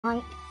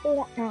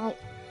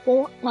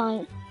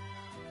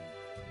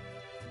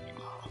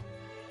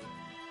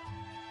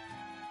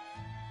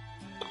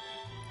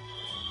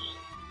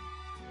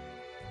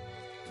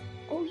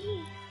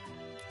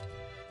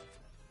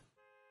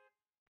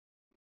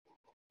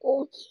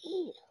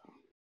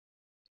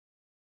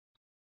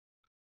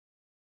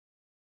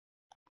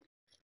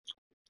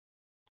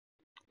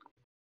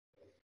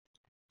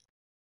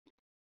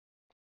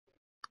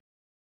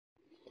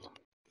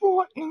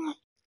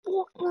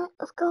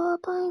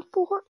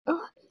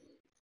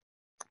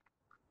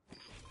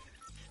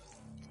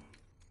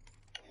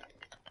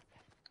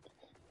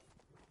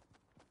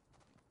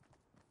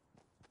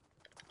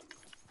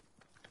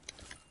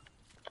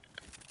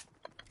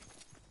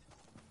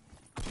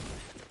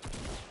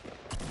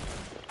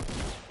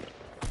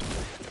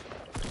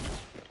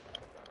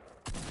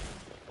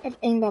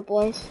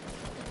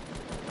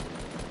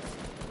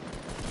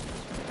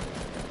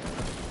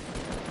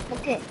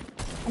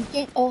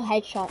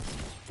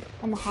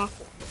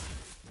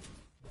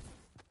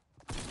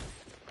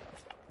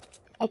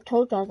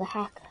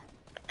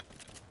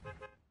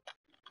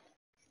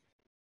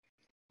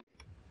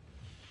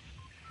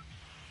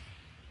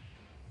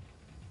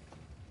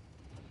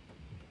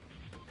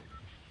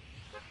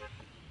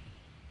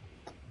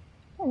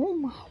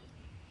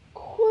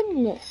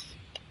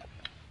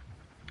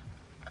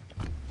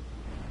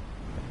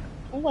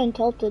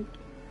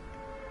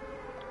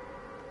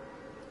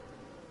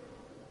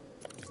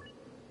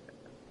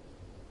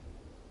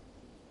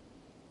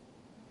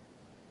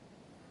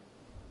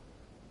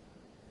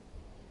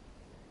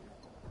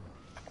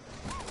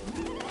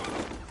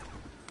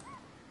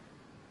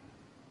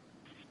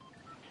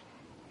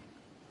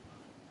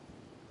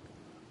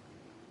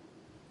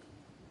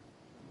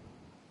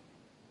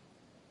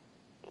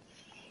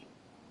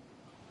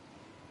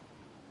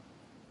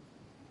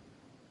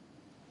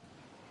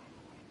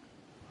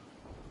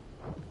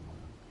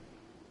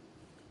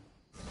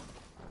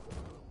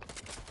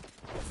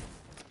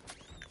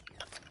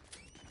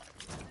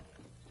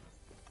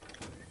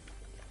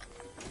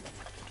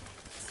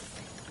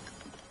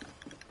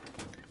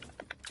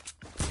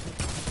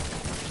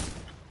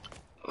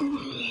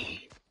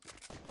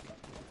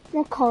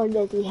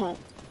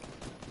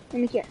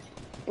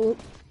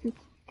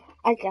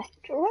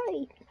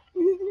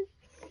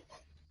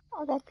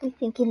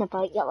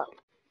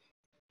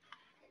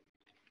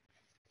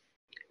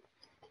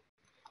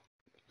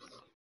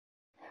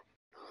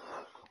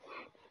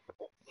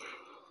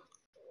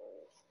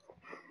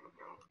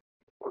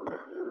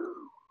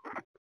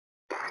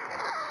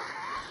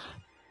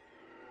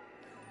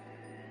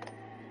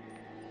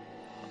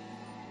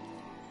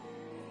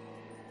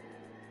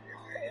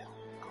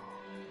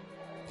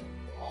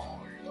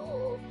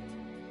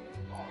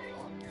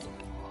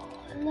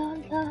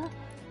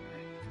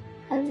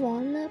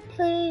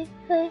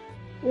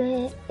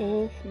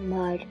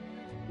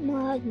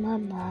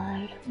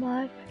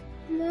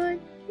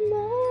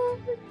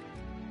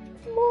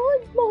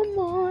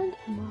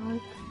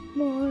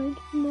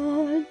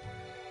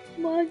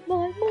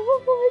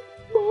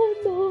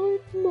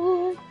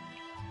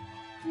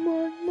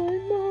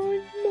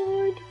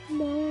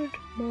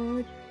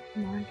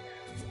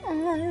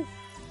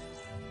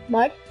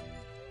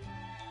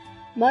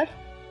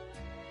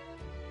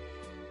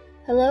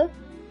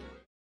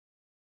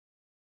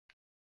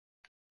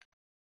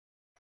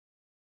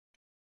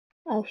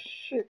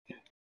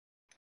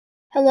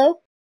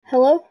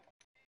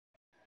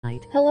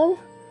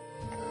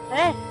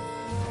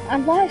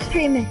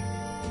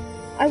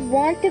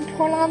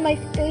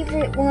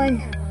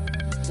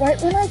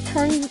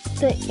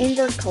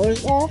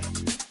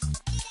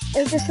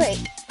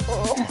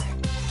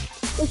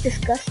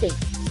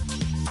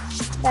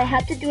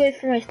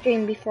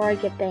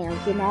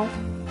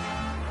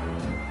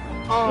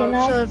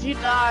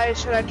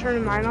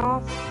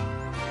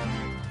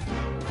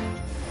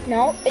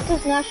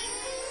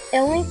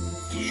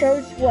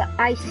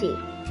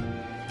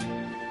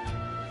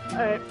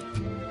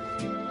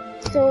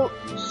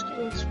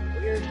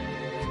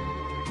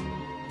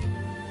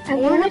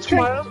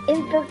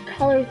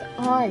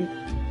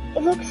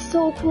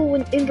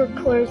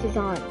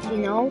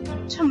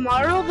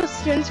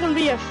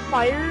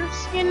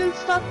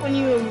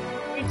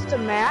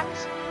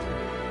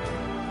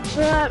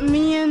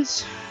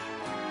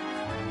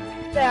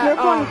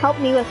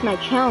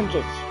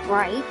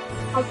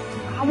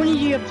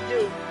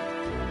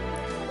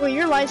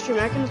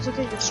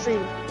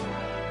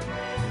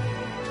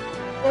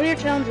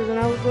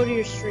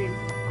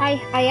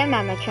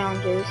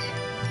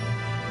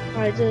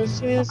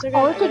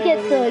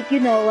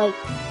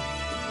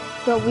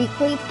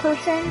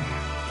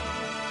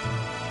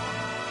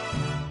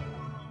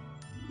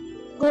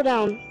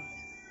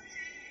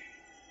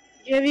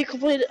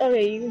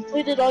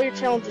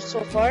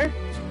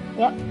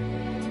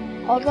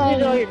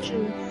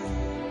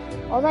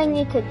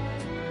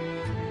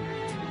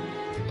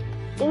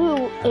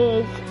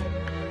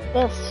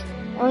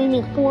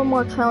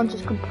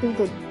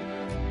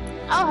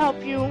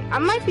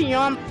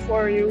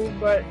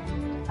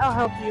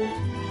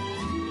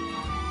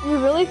You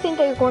really think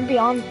that you're going to be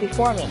on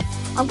before me?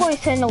 I'm going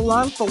to set an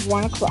alarm for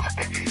 1 o'clock.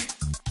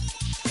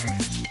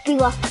 Be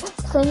like,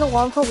 set an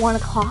alarm for 1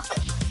 o'clock.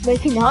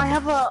 Waking up. I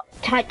have a.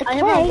 Time to I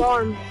play. have an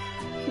alarm.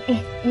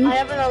 I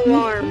have an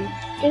alarm.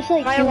 Just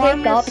like My you alarm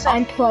wake up, is set.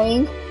 I'm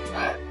playing.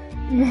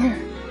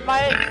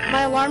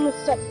 My alarm is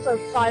set for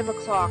 5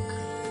 o'clock.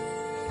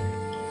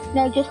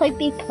 No, just like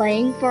be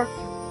playing for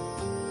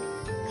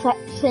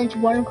since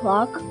 1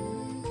 o'clock.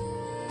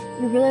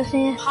 You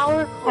realizing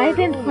Power. I've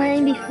been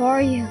playing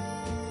before you.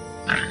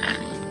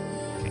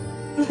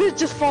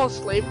 Just fall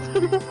asleep.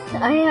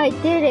 I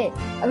did it.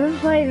 I've been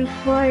playing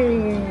before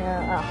you.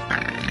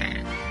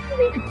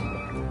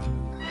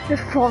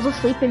 Just falls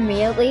asleep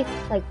immediately.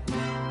 Like,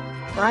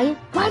 Ryan,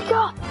 wake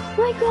up!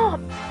 Wake up!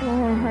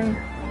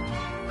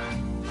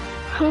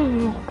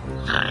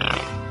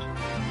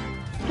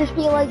 Just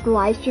be like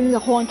live streaming the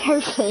whole entire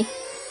thing.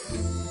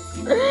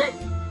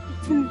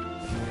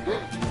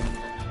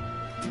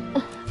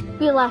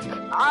 Be like,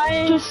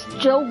 just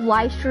Joe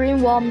live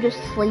stream while I'm just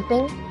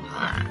sleeping.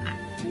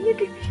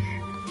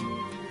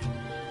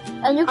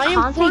 And you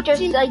constantly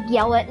just like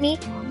yell at me,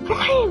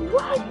 Ryan,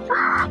 wake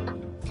up!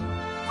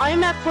 I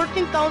am at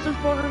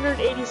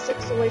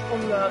 14,486 away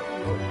from the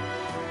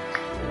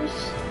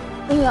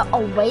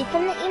away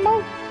from the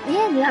emo?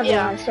 Yeah, you have a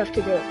lot of stuff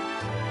to do.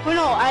 Well,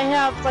 no, I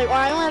have like, well,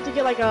 I only have to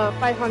get like a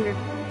 500.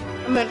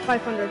 I meant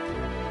 500.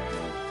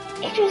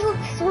 It just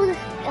looks so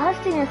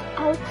disgusting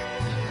without,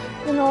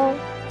 you know,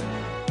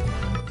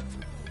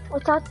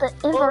 without the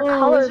invert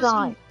colors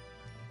on.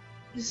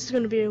 This is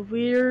gonna be a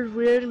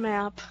weird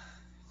map.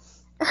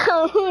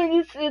 I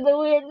want to see the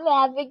weird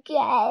map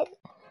again.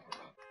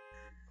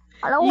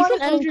 I don't want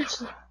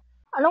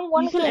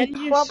to get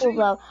in trouble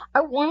though.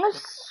 I want to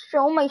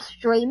show my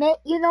stream it,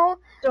 you know.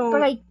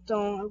 But I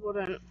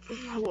wouldn't.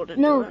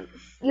 No, do it.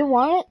 You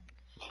want it?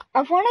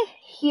 I want to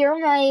hear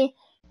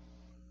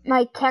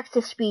my text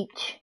to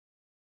speech.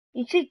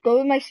 You should go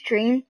to my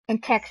stream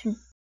and text me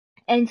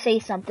and say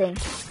something.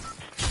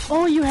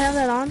 Oh, you have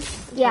that on?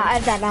 Yeah, I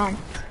have that on.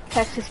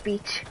 Text to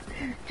speech.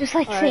 Just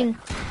like saying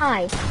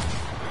hi.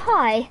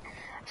 Hi.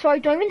 So I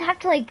don't even have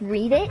to like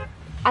read it.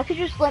 I could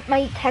just let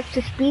my text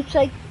to speech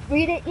like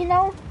read it, you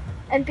know?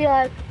 And be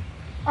like,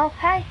 oh,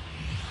 hi.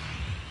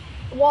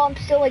 While I'm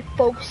still like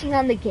focusing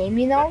on the game,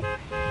 you know?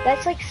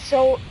 That's like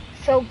so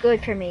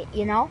good for me,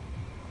 you know?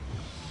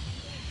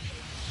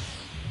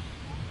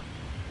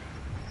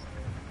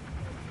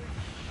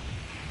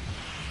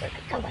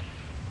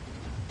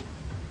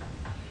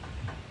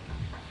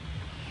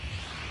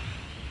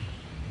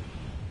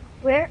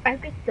 Where are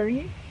we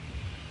going?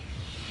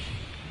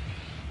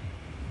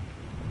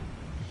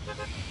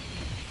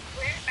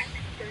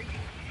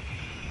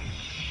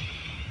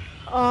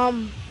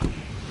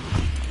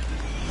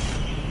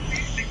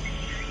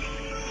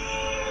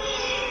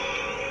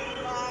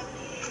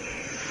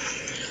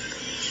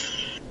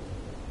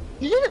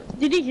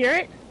 Did you hear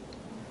it?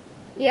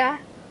 Yeah.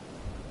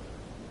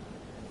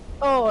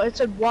 Oh, it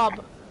said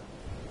WOB.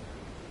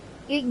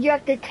 You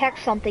have to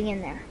text something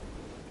in there.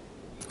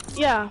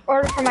 Yeah.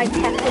 Order for my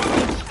text to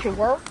speech to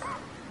work.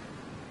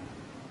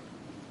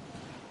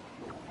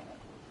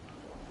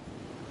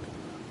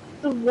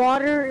 The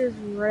water is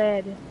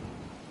red.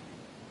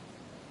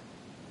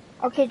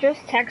 Okay,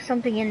 just text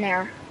something in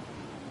there.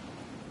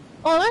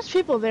 Oh, there's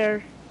people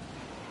there.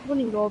 I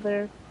wouldn't go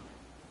there.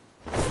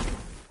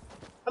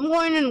 I'm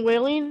going in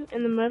Whaling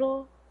in the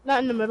middle.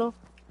 Not in the middle.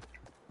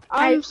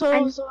 I'm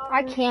sorry.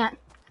 I can't.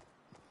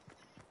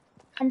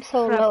 I'm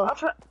so Crap, low. I'll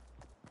try.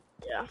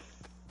 Yeah.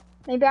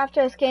 Maybe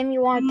after this game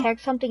you want to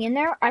text something in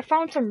there? I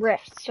found some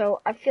rifts,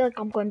 so I feel like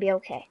I'm going to be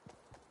okay.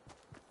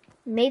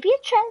 Maybe a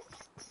chest?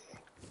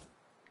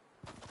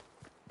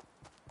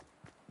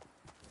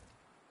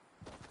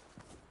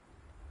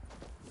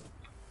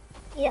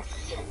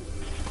 Yes.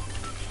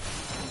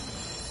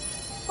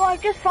 Oh, I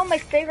just found my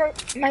favorite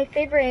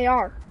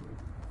AR.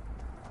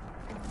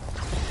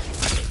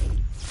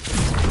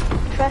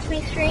 Trust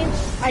me, stream,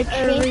 I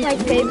changed my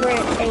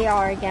favorite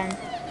AR again.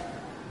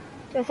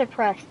 Just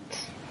suppressed.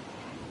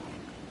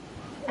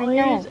 I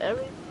know.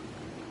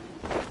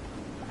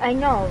 I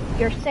know,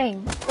 you're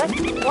saying,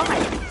 why?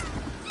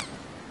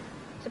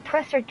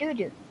 Suppressor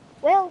doo-doo.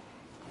 Well,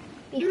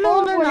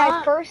 before when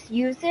I first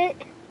used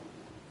it,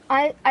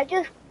 I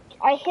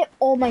hit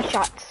all my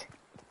shots.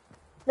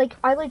 Like,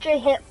 I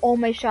legit hit all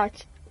my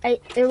shots.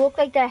 It looked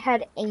like that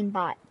had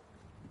aimbot.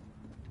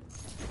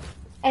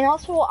 And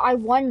also, I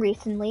won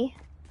recently.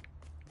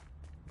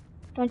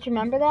 Don't you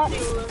remember that?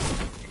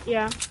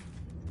 Yeah.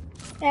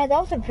 Yeah, that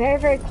was a very,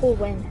 very cool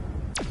win.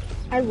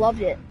 I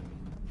loved it.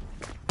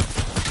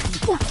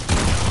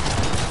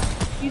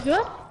 You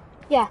good?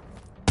 Yeah.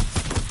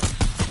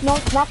 No,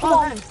 not the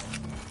one.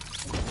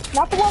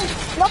 Not the one.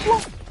 Not the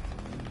one.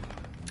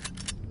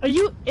 Are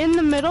you in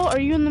the middle? Are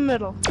you in the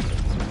middle?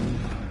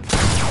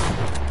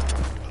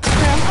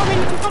 Okay, I'm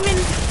coming.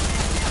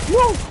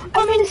 No!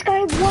 I made this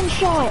guy one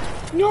shot.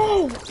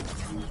 No!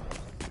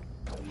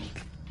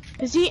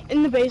 Is he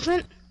in the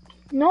basement?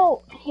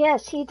 No.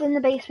 Yes, he's in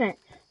the basement.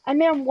 I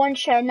made him one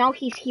shot, now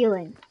he's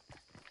healing.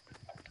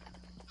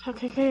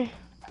 Okay.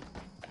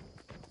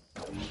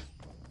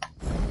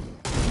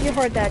 You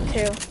heard that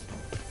too.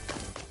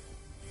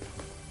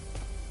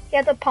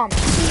 Yeah, the pump.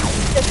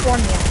 Just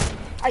warned you.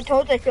 I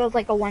told you it feels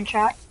like a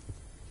one-shot.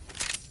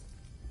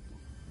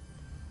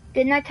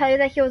 Didn't I tell you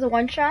that he was a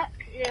one-shot?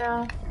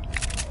 Yeah.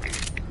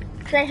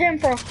 Cause I hit him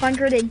for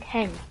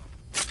 110.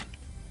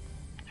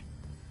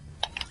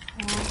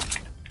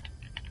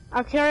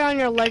 I'll carry on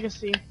your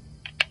legacy.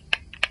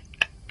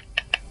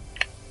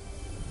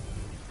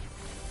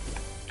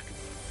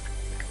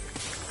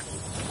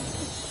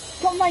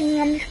 Don't mind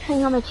me, I'm just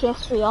playing on my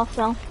PS3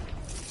 also.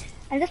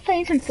 I'm just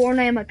playing some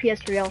Fortnite on my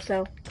PS3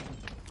 also.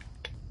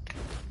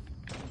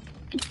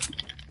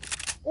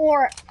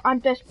 Or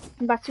I'm just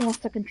messing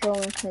with the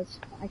controller because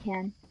I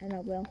can and I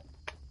will.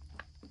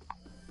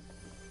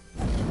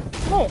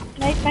 Wait,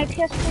 my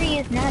PS3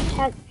 is not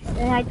have,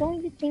 and I don't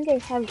even think I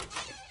have.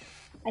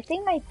 I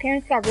think my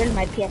parents got rid of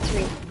my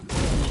PS3.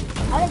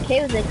 I'm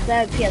okay with it because I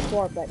have a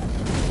PS4, but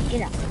you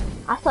know,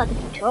 I still have the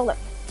controller,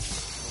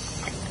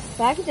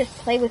 so I can just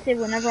play with it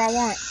whenever I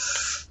want.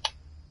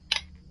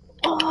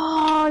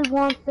 Oh, I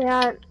want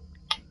that.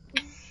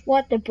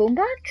 What, the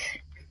boombox?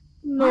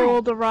 No,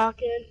 Why? the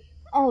rocket.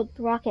 Oh,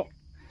 the rocket.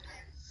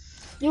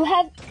 You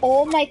have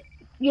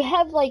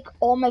like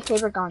all my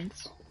favorite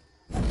guns.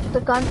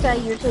 The guns that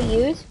I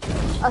usually use: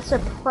 a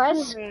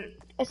suppressed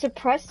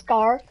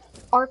SCAR,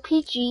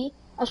 RPG,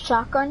 a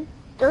shotgun.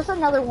 There's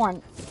another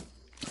one,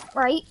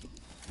 right?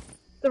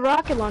 The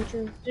rocket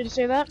launcher. Did you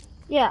say that?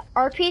 Yeah,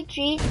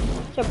 RPG,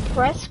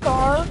 suppressed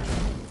SCAR,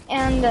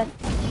 and the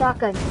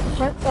shotgun.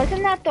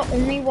 Wasn't that the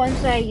only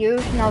ones that I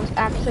used and I was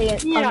actually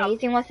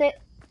amazing with it?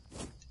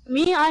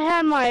 Me, I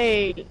had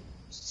my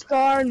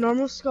SCAR,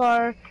 normal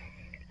SCAR.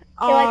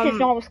 He likes his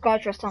normal SCAR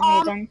for some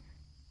reason.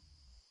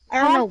 I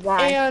don't know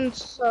why. I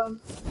don't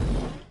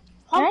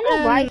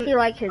know why he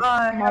likes his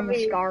normal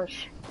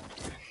SCARs.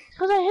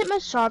 Because I hit my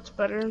shots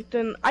better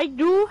than I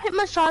do hit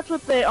my shots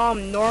with the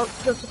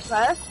the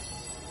suppress.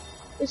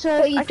 It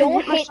says But you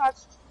don't hit.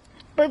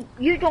 But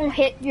you don't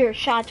hit your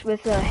shots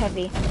with the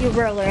heavy. You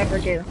rarely ever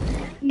do.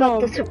 No,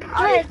 but the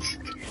suppressed,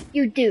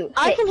 you do.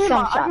 I can hit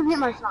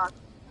my shots.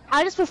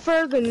 I just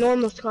prefer the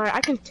normal SCAR.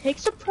 I can take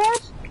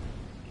suppress,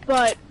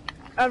 but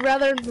I'd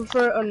rather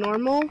prefer a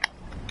normal.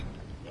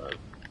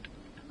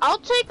 I'll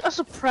take a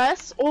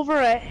suppress over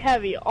a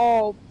heavy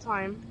all the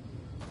time.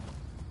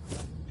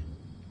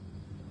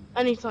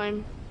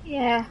 Anytime.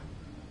 Yeah,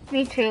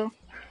 me too.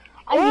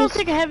 I used to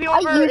take a heavy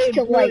over I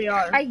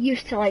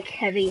used to like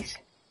heavies.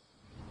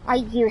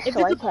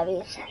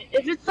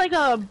 If it's like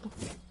a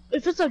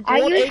gold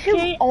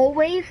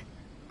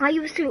I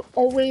used to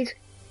always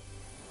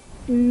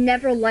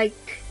never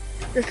liked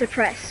the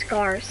suppressed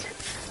SCARs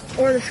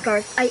or the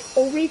SCARs. I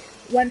always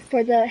went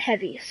for the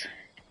heavies.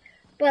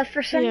 But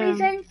for some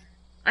reason,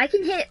 I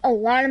can hit a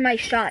lot of my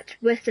shots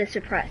with the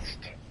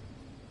suppressed.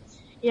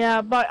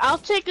 Yeah, but I'll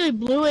take a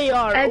blue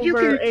AR as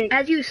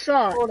you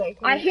saw,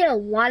 I hit a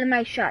lot of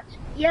my shots.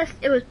 Yes,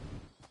 it was,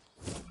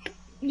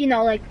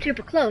 like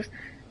super close,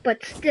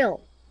 but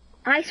still,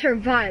 I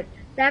survived.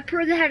 That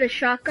person had a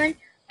shotgun,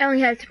 I only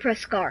had a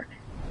suppressed SCAR.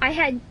 I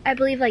had, I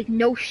believe, like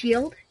no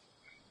shield.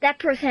 That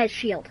person had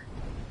shield,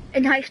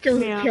 and I still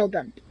killed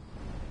them.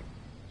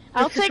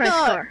 I'll take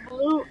a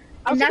blue.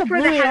 And that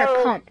person had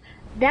a pump.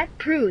 That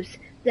proves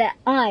that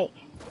I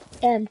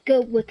am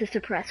good with the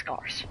suppressed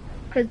SCARs.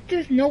 Because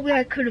there's no way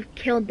I could have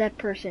killed that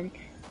person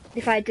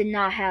if I did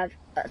not have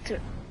a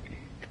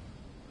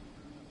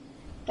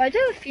But I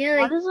do feel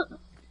like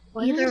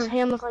why does his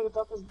hand look like it's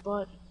up his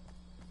butt?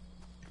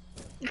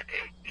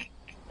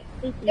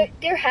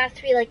 there has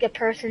to be like a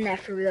person that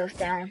threw those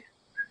down.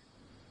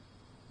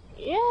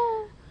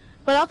 Yeah.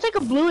 But I'll take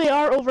a blue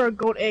AR over a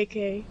gold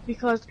AK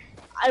because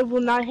I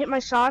will not hit my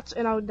shots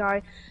and I would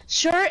die.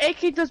 Sure,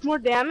 AK does more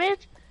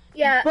damage.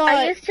 Yeah, but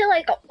I used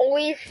to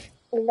always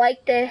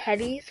like the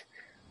heavies.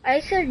 I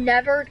used to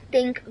never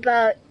think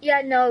about,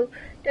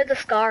 there's a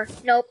SCAR.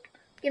 Nope,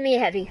 give me a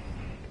heavy.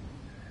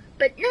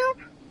 But no,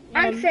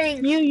 I'm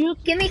saying,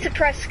 give me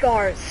suppressed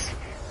SCARs.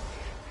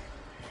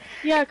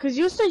 Yeah, because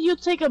you said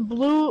you'd take a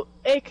blue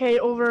AK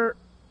over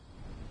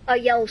a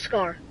yellow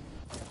SCAR.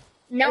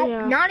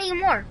 No, not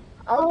anymore.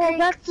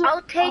 I'll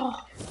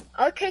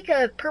take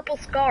a purple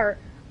SCAR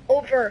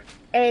over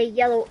a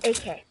yellow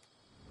AK.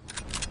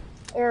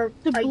 Or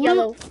a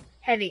yellow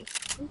heavy.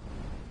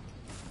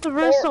 The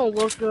rifts don't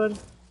look good.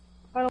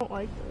 I don't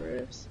like the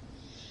rifts.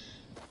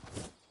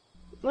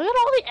 Look at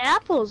all the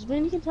apples,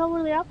 man. You can tell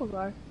where the apples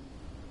are.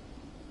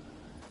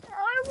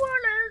 I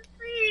wanna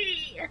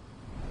see.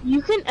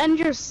 You can end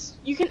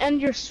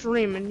your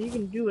stream and you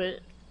can do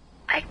it.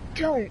 I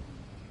don't.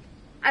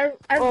 I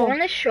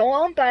want to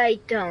show them, but I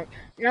don't.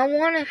 And I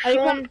want to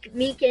show them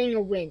me getting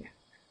a win.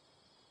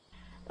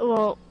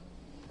 Well,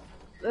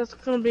 that's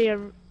gonna be a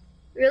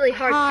really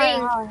hard thing.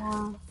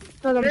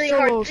 Really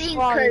hard thing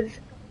because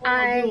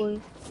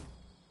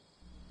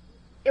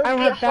it would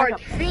be a hard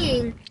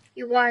thing.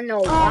 You wanna know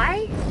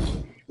why?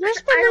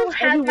 I don't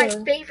have my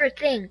favorite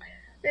thing.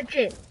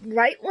 Legit.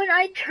 Right when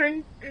I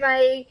turn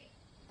my,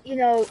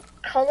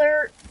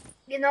 color,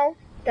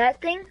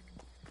 that thing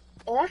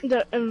off,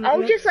 I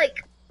was just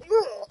like,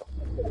 ugh,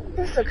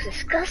 this looks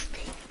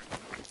disgusting.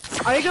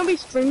 Are you gonna be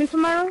streaming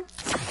tomorrow?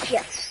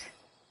 Yes.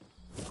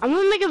 I'm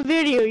gonna make a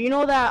video. You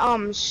know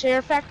that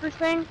share factor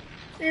thing?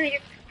 Maybe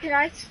can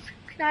I?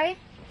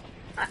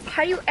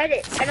 How do you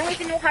edit? I don't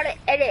even know how to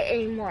edit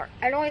anymore.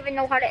 I don't even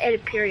know how to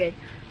edit, period.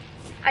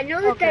 I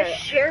know that that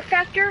share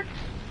factor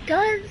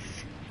does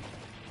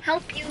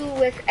help you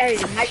with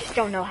editing. I just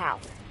don't know how.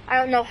 I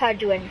don't know how to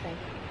do anything.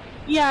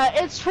 Yeah,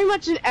 it's pretty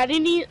much an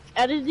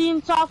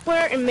editing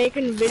software and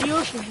making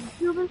videos for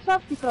YouTube and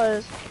stuff,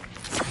 because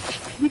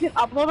you can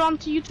upload them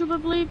to YouTube, I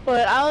believe.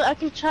 But I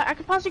can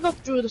possibly go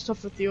through the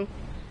stuff with you.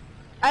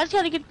 I just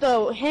gotta get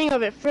the hang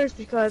of it first,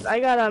 because I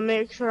gotta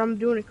make sure I'm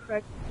doing it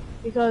correct.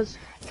 Because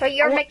so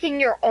you're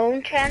making your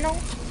own channel?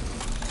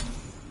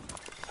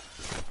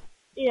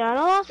 Yeah, I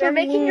know. You're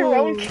making your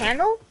own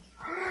channel?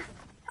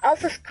 I'll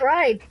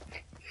subscribe.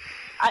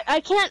 I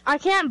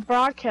can't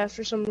broadcast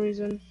for some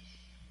reason.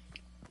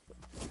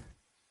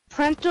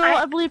 Parental,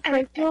 I believe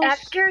parental.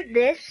 After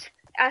this,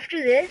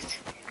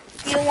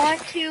 you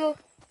want to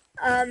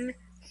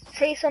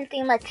say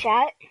something in the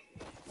chat?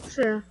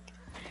 Sure.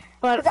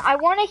 But I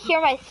want to hear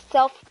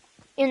myself,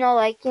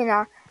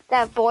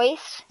 that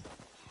voice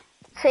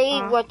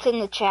say what's in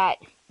the chat.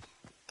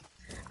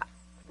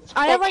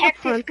 I have like a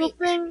parental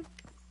thing.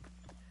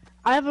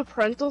 I have a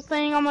parental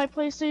thing on my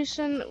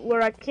PlayStation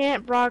where I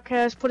can't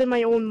broadcast, put in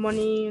my own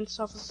money and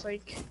stuff. It's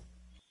like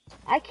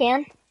I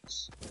can.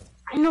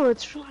 I know,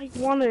 it's really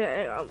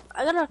I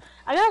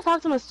gotta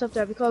talk to my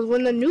stepdad, because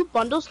when the new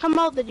bundles come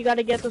out that you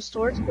gotta get the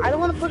stores, I don't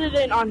want to put it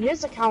in on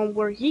his account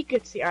where he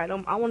gets the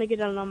item. I want to get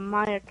it on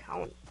my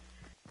account.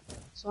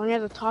 So I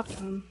have to talk to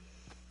him.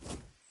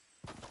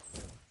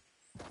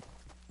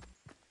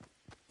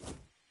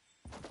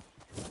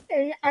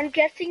 And I'm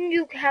guessing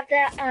you have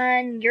that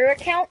on your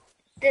account?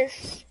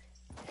 This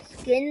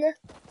skin?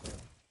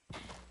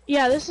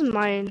 Yeah, this is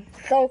mine.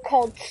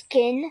 So-called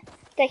skin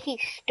that he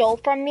stole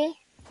from me?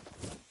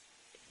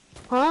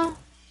 Huh?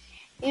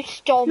 You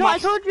stole my... No, I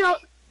told you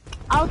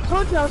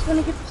I was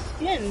gonna get the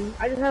skin.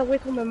 I just had to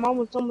wait till my mom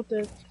was done with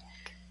the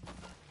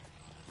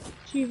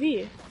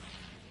TV.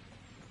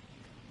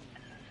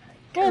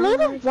 Hey,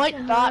 look at the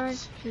white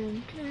dots. I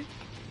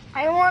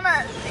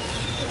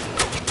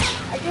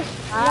just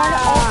wanna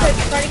also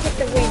try to get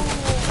the win.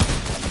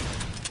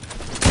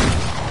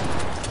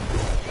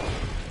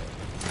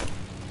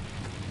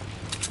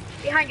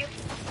 Behind you.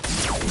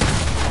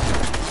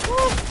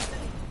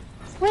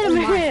 Wait a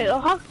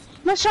minute.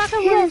 My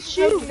shotgun wouldn't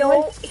shoot.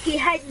 He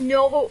had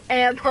no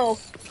ammo.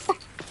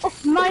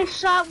 My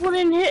shot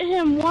wouldn't hit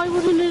him. Why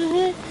wouldn't it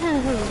hit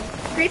him?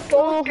 They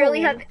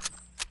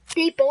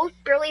both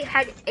barely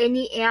had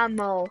any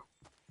ammo.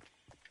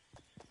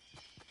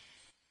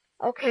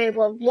 Okay,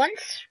 well,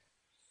 once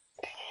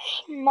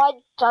Mud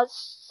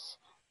does,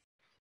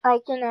 I'm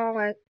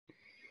gonna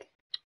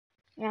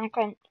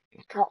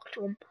talk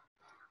to him.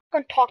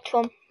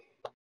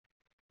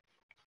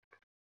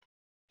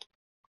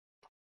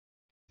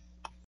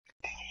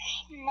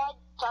 Mud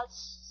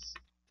does,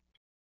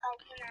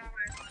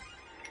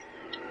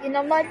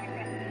 Mud,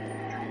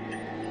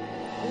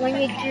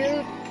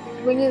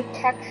 when you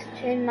text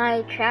in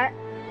my chat,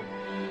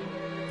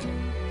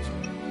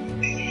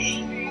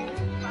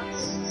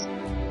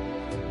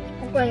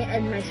 I'm going to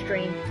end my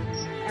stream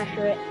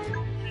after it.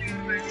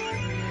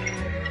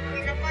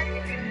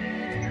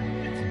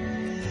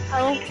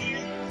 Oh.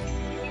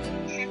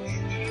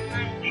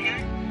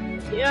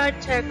 Yeah, I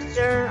text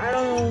her. I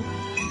don't know.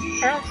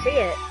 I don't see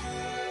it.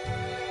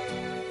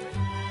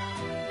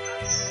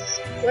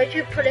 What did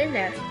you put in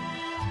there?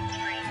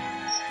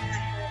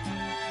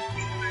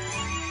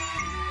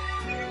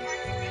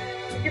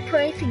 Did you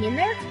put anything in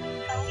there?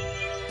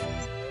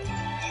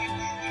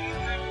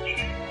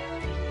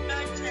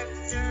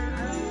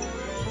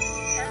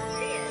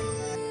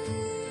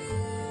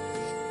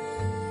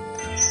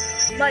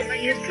 But do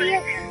you see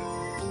it?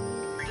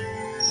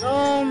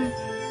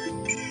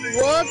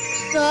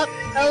 What's up?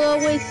 Hello,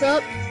 what's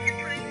up?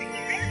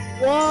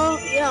 Well,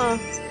 yeah,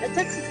 I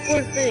texted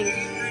 4 things.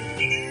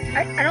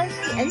 I don't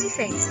see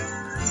anything.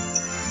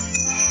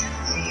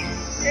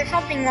 There's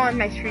something wrong with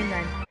my stream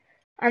then.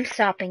 I'm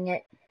stopping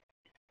it.